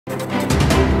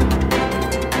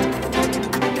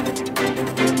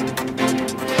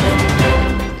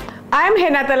I am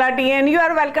Hina Talati and you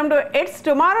are welcome to It's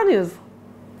Tomorrow News.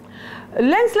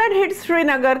 Landslide hit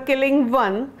Srinagar, killing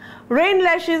one. Rain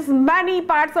lashes many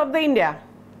parts of the India.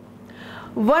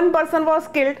 One person was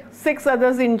killed, 6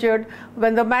 others injured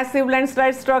when the massive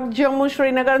landslide struck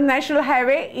Jammu-Srinagar National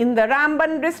Highway in the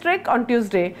Ramban district on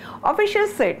Tuesday,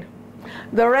 officials said.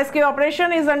 The rescue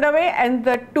operation is underway and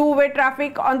the two-way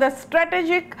traffic on the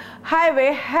strategic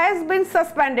highway has been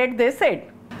suspended, they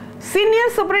said. Senior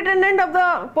Superintendent of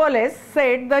the Police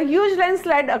said the huge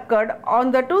landslide occurred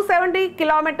on the 270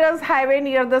 km highway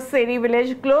near the Seri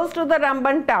village close to the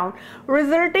Ramban town,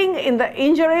 resulting in the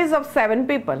injuries of 7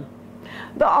 people.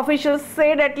 The officials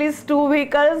said at least 2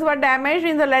 vehicles were damaged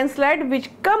in the landslide, which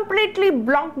completely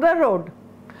blocked the road.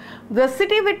 The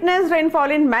city witnessed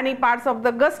rainfall in many parts of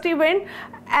the gusty wind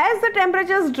as the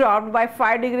temperatures dropped by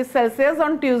 5 degrees Celsius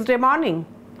on Tuesday morning.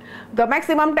 The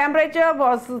maximum temperature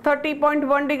was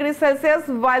 30.1 degrees Celsius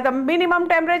while the minimum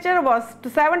temperature was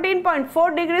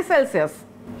 17.4 degrees Celsius.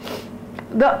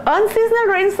 The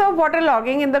unseasonal rains of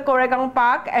waterlogging in the Koregaon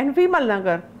Park and Vimal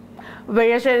Nagar.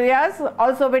 Various areas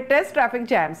also witnessed traffic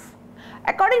jams.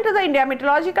 According to the India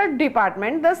Meteorological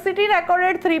Department, the city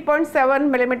recorded 3.7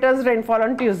 millimeters rainfall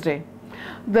on Tuesday.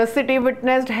 The city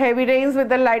witnessed heavy rains with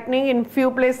the lightning in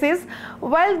few places,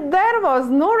 while there was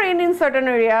no rain in certain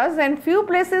areas and few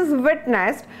places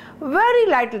witnessed very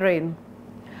light rain.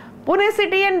 Pune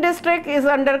city and district is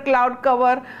under cloud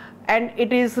cover and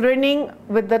it is raining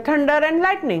with the thunder and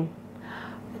lightning.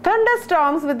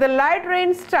 Thunderstorms with the light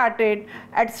rain started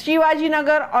at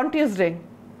Shivajinagar on Tuesday.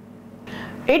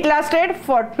 It lasted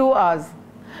for 2 hours.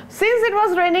 Since it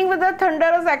was raining with a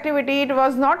thunderous activity, it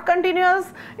was not continuous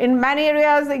in many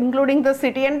areas including the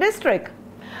city and district.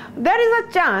 There is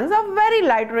a chance of very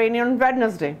light rain on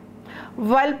Wednesday.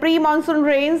 While pre-monsoon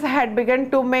rains had begun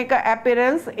to make an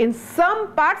appearance in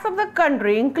some parts of the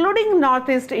country including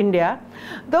northeast India,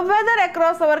 the weather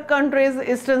across our country's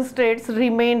eastern states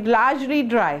remained largely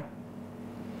dry.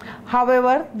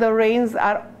 However, the rains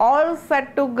are all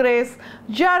set to grace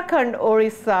Jharkhand,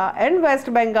 Orissa and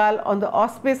West Bengal on the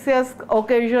auspicious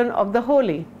occasion of the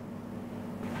Holi.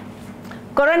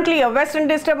 Currently, a western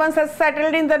disturbance has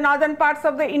settled in the northern parts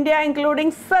of the India,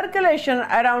 including circulation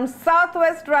around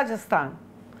southwest Rajasthan.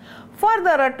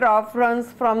 Further, a trough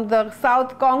runs from the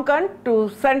South Konkan to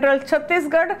central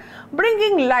Chhattisgarh,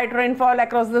 bringing light rainfall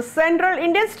across the central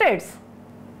Indian states.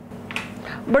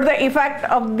 But the effect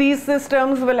of these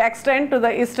systems will extend to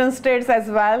the eastern states as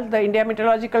well, the India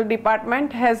Meteorological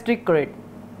Department has declared.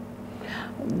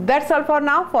 That's all for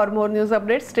now. For more news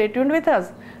updates, stay tuned with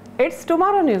us. It's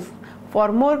Tomorrow News.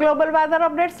 For more global weather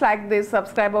updates like this,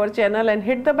 subscribe our channel and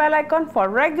hit the bell icon for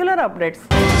regular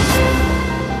updates.